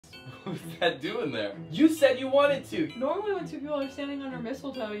Who's that doing there? You said you wanted to. Normally when two people are standing under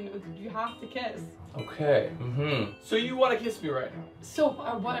mistletoe, you have to kiss. Okay. So you want to kiss me right now? So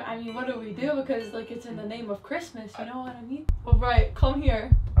what? I mean, what do we do? Because like it's in the name of Christmas. You know what I mean? All right, come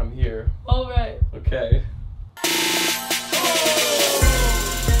here. I'm here. All right. Okay.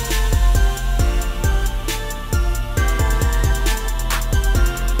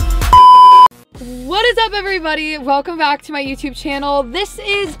 What is up, everybody? Welcome back to my YouTube channel. This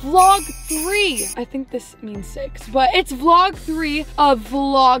is vlog 3. I think this means 6, but it's vlog 3 of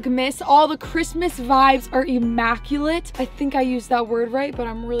Vlogmas. All the Christmas vibes are immaculate. I think I used that word right, but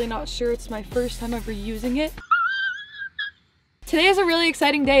I'm really not sure. It's my first time ever using it. Today is a really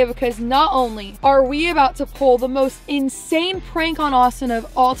exciting day because not only are we about to pull the most insane prank on Austin of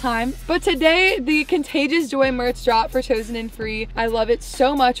all time, but today the Contagious Joy merch drop for Chosen and Free. I love it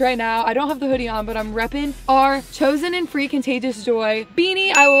so much right now. I don't have the hoodie on, but I'm repping our Chosen and Free Contagious Joy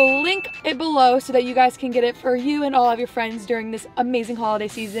beanie. I will link it below so that you guys can get it for you and all of your friends during this amazing holiday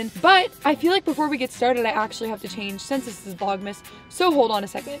season. But I feel like before we get started, I actually have to change since this is Vlogmas. So hold on a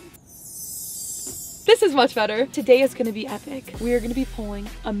second. This is much better. Today is gonna be epic. We are gonna be pulling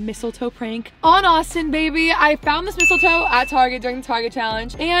a mistletoe prank on Austin, baby. I found this mistletoe at Target during the Target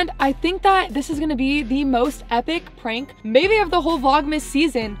challenge, and I think that this is gonna be the most epic prank, maybe of the whole Vlogmas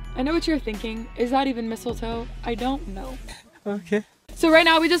season. I know what you're thinking. Is that even mistletoe? I don't know. Okay. So right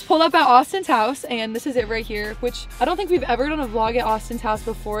now we just pulled up at Austin's house, and this is it right here, which I don't think we've ever done a vlog at Austin's house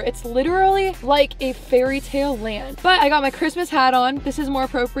before. It's literally like a fairy tale land. But I got my Christmas hat on. This is more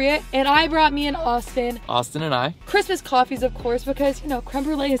appropriate. And I brought me and Austin and I. Christmas coffees, of course, because, you know, creme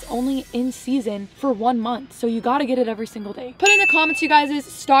brulee is only in season for 1 month. So you gotta get it every single day. Put in the comments, you guys, is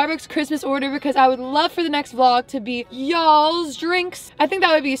Starbucks Christmas order, because I would love for the next vlog to be y'all's drinks. I think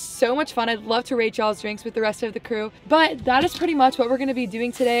that would be so much fun. I'd love to rate y'all's drinks with the rest of the crew. But that is pretty much what we're gonna be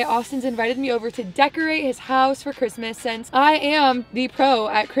doing today. Austin's invited me over to decorate his house for Christmas. Since I am the pro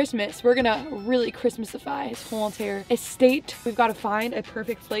at Christmas, we're gonna really Christmasify his whole entire estate. We've got to find a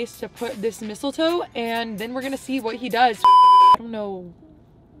perfect place to put this mistletoe, and then we're gonna see what he does. I don't know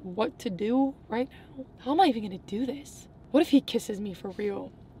what to do right now. How am I even gonna do this? What if he kisses me for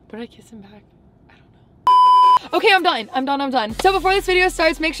real? Would I kiss him back? Okay, I'm done. So before this video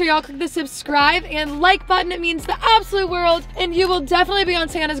starts, make sure y'all click the subscribe and like button. It means the absolute world, and you will definitely be on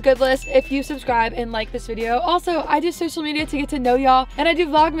Santa's good list if you subscribe and like this video. Also, I do social media to get to know y'all, and I do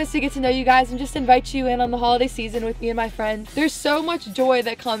Vlogmas to get to know you guys and just invite you in on the holiday season with me and my friends. There's so much joy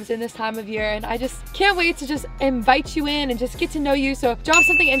that comes in this time of year, and I just can't wait to just invite you in and just get to know you. So drop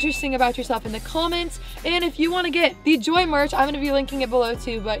something interesting about yourself in the comments, and if you want to get the Joy merch, I'm going to be linking it below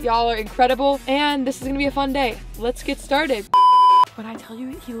too. But y'all are incredible, and this is going to be a fun day. Let's get started. When I tell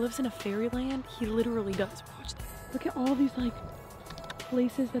you he lives in a fairyland, he literally does. Watch this. Look at all these like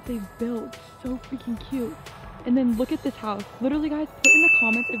places that they've built. So freaking cute. And then look at this house. Literally, guys, put in the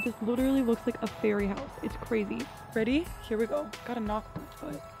comments if this literally looks like a fairy house. It's crazy. Ready? Here we go. Gotta knock on the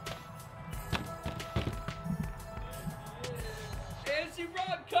foot. And she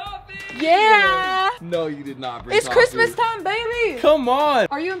brought coffee! Yeah! No, you did not bring It's coffee. Christmas time, baby! Come on!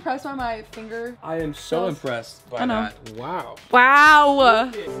 Are you impressed by my finger? I am so impressed by that. Wow. Wow!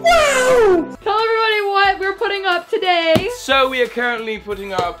 Wow! Tell everybody what we're putting up today. So we are currently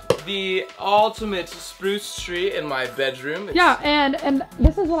putting up the ultimate spruce tree in my bedroom. Yeah, and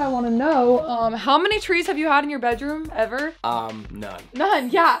this is what I want to know. How many trees have you had in your bedroom ever? None. None,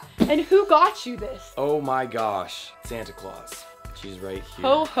 yeah. And who got you this? Oh my gosh. Santa Claus. She's right here.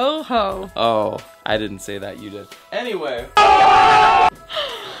 Ho, ho, ho. Oh, I didn't say that, you did. Anyway.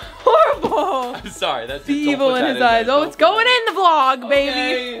 Horrible. I'm sorry. That's the evil in his eyes. Oh, it's going in the vlog,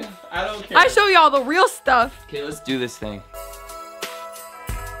 baby. Okay. I don't care. I show y'all the real stuff. Okay, let's do this thing.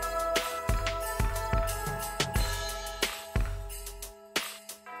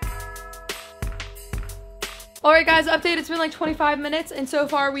 Alright guys, update, it's been like 25 minutes, and so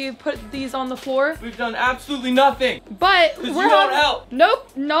far we've put these on the floor. We've done absolutely nothing. But you won't help. Nope,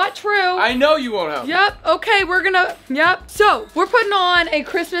 not true. I know you won't help. Yep, okay, yep. So, we're putting on a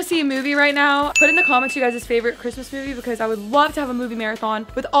Christmassy movie right now. Put in the comments you guys' favorite Christmas movie, because I would love to have a movie marathon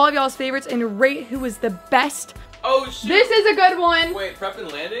with all of y'all's favorites and rate who was the best. Oh shoot. This is a good one. Wait, prep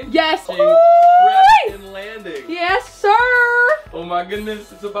and landing? Yes. Prep and landing. Yes, sir. Oh my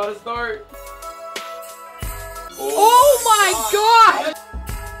goodness, it's about to start. Oh my god!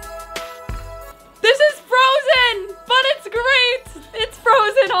 This is frozen, but it's great. It's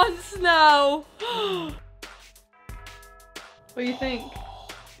frozen on snow. What do you think?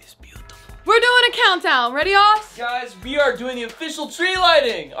 It's beautiful. We're doing a countdown. Ready, Oz? Guys, we are doing the official tree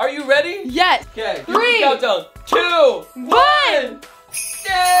lighting. Are you ready? Yes. Okay. 3, countdown. 2, 1.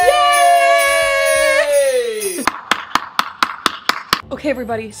 Yay! Okay,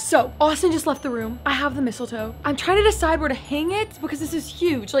 everybody, so Austin just left the room. I have the mistletoe. I'm trying to decide where to hang it because this is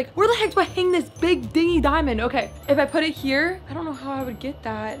huge. Like, where the heck do I hang this big dingy diamond? Okay, if I put it here, I don't know how I would get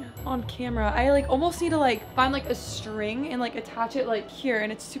that on camera. I like almost need to like find like a string and like attach it like here,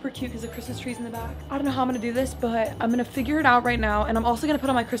 and it's super cute because the Christmas tree's in the back. I don't know how I'm gonna do this, but I'm gonna figure it out right now, and I'm also gonna put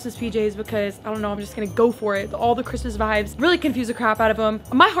on my Christmas PJs because I don't know, I'm just gonna go for it. All the Christmas vibes really confuse the crap out of them.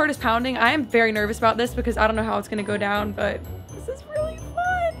 My heart is pounding. I am very nervous about this because I don't know how it's gonna go down, but this is really fun.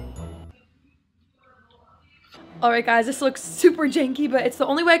 All right, guys, this looks super janky, but it's the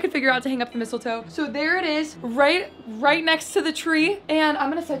only way I could figure out to hang up the mistletoe. So there it is, right next to the tree, and I'm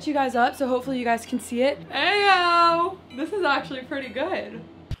gonna set you guys up so hopefully you guys can see it. Heyo! This is actually pretty good.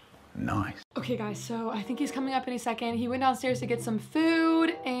 Nice. Okay, guys, so I think he's coming up any second. He went downstairs to get some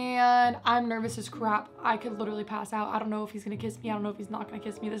food, and I'm nervous as crap. I could literally pass out. I don't know if he's gonna kiss me. I don't know if he's not gonna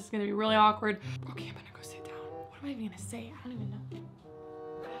kiss me. This is gonna be really awkward. Okay, I'm gonna go sit down. What am I even gonna say? I don't even know.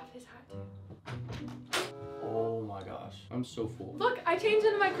 I have his hat too. Oh my gosh, I'm so full. Look, I changed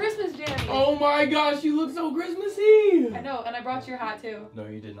into my Christmas jammies. Oh my gosh, you look so Christmassy. I know, and I brought your hat too. No,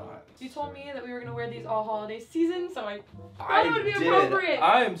 you did not. You told me that we were gonna wear these all holiday season, so I thought it would be appropriate.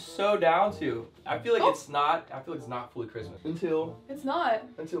 I am so down to. I feel like it's not. I feel like it's not fully Christmas until. It's not.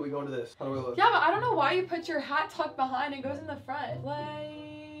 Until we go into this. How do we look? Yeah, but I don't know why you put your hat tucked behind and goes in the front, like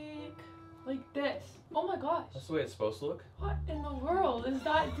this. Oh my gosh. That's the way it's supposed to look. What in the world is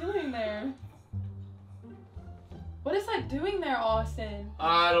that doing there? What is that doing there, Austin?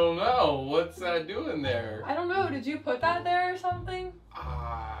 I don't know. What's that doing there? I don't know. Did you put that there or something?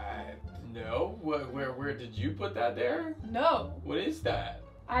 No. Where did you put that there? No. What is that?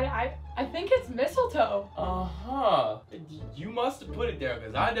 I think it's mistletoe. Uh-huh. You must have put it there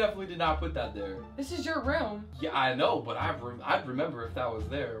because I definitely did not put that there. This is your room. Yeah, I know, but I'd remember if that was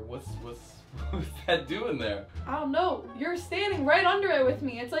there. What's that doing there? I don't know. You're standing right under it with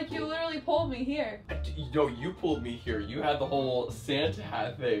me. It's like you literally pulled me here. No, you pulled me here. You had the whole Santa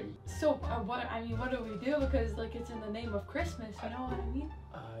hat thing. So, what do we do? Because, like, it's in the name of Christmas, you know what I mean?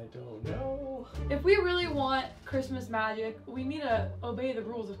 I don't know. If we really want Christmas magic, we need to obey the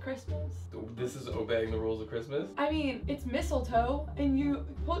rules of Christmas. This is obeying the rules of Christmas? I mean, it's mistletoe, and you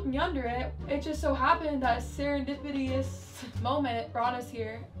put me under it. It just so happened that a serendipitous moment brought us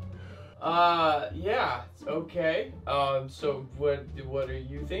here. Yeah, okay. So what are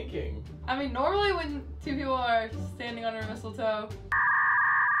you thinking? I mean, normally when two people are standing under mistletoe,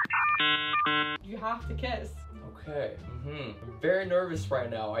 you have to kiss. Okay, I'm very nervous right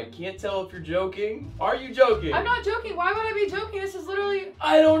now. I can't tell if you're joking. Are you joking? I'm not joking. Why would I be joking? This is literally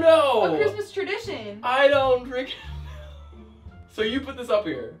I don't know. a Christmas tradition. I don't freaking So you put this up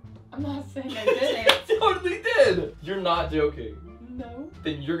here? I'm not saying I didn't. You totally did. You're not joking. No.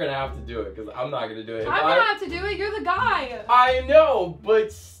 Then you're gonna have to do it because I'm not gonna do it. I'm gonna have to do it. You're the guy. I know,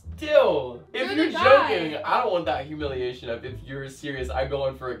 but still, if you're the guy. joking, I don't want that humiliation of if you're serious, I go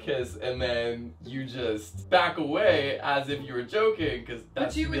in for a kiss and then you just back away as if you were joking because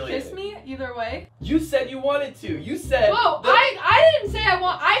that's But you would humiliating. kiss me either way. You said you wanted to. You said. Whoa! I didn't say I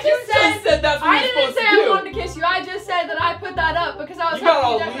want. I just said that's what I you're didn't supposed say to do. I wanted to kiss you. I just said that I put that up because I was. You got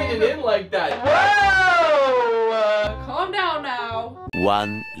all happy leaning in like that. Whoa! Calm down now.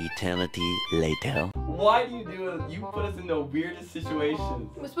 One eternity later. Why do you do it? You put us in the weirdest situations.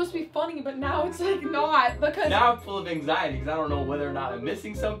 It was supposed to be funny, but now it's like not because Now I'm full of anxiety because I don't know whether or not I'm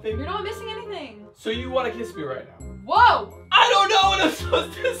missing something. you're not missing anything. So you want to kiss me right now? Whoa! I don't know what I'm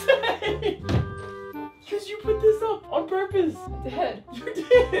supposed to say. Because you put this up on purpose. I did. You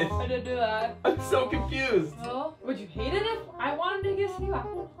did. I did do that. I'm so confused. Well, would you hate it if I wanted to kiss you?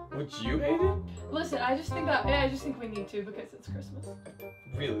 Would you hate it? Listen, I just think we need to because it's Christmas.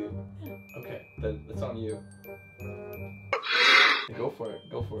 Really? Okay, then that's on you. Go for it.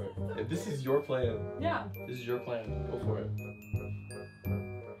 Go for it. If this is your plan. Yeah. This is your plan. Go for it.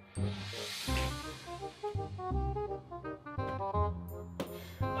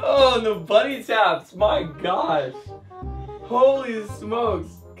 Oh, and the bunny taps. My gosh. Holy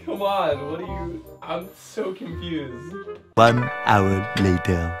smokes. Come on. What are you... I'm so confused. 1 hour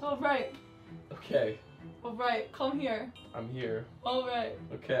later. All right. Okay. All right. Come here. I'm here. All right.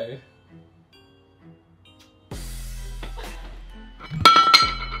 Okay.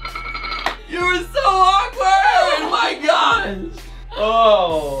 You were so awkward! My gosh!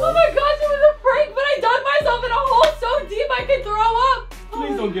 Oh. Oh my gosh, it was a prank, but I dug myself in a hole so deep I could throw up.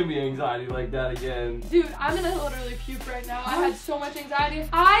 Please don't give me anxiety like that again. Dude, I'm gonna literally puke right now. I had so much anxiety.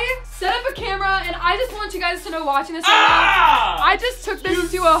 I set up a camera and I just want you guys to know watching this right now. I just took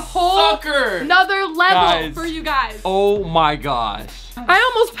this to a whole another level for you guys. Oh my gosh.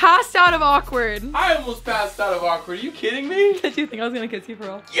 I almost passed out of awkward. I almost passed out of awkward. Are you kidding me? Did you think I was gonna kiss you for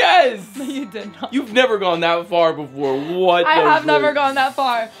real? Yes! No, you did not. You've never gone that far before. What? I have never gone that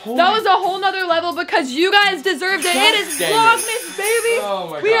far. That was a whole nother level because you guys deserved it. It is Vlogmas, baby. Oh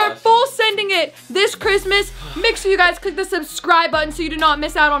my we are full sending it this Christmas. Make sure you guys click the subscribe button so you do not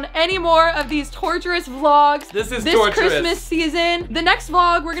miss out on any more of these torturous vlogs. This is this torturous. Christmas season. The next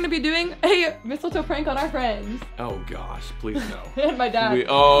vlog, we're gonna be doing a mistletoe prank on our friends. Oh gosh, please no. And my dad.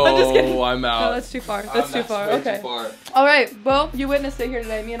 I'm just kidding. I'm out. No, that's too far. That's too far. Way Okay. too far. All right. Well, you witnessed it here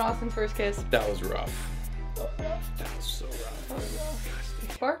today. Me and Austin's first kiss. That was rough. That was so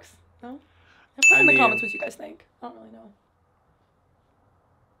rough. Sparks? No? Put in the comments what you guys think. I don't really know.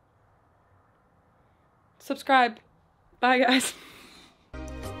 Subscribe. Bye, guys.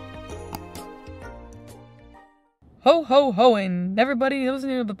 Ho, ho, hoing. Everybody knows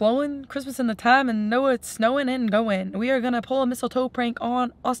the blowing, Christmas in the time, and know it's snowing and going. We are going to pull a mistletoe prank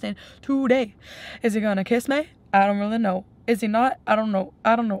on Austin today. Is he going to kiss me? I don't really know. Is he not? I don't know.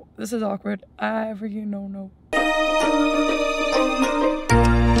 I don't know. This is awkward. I freaking don't know.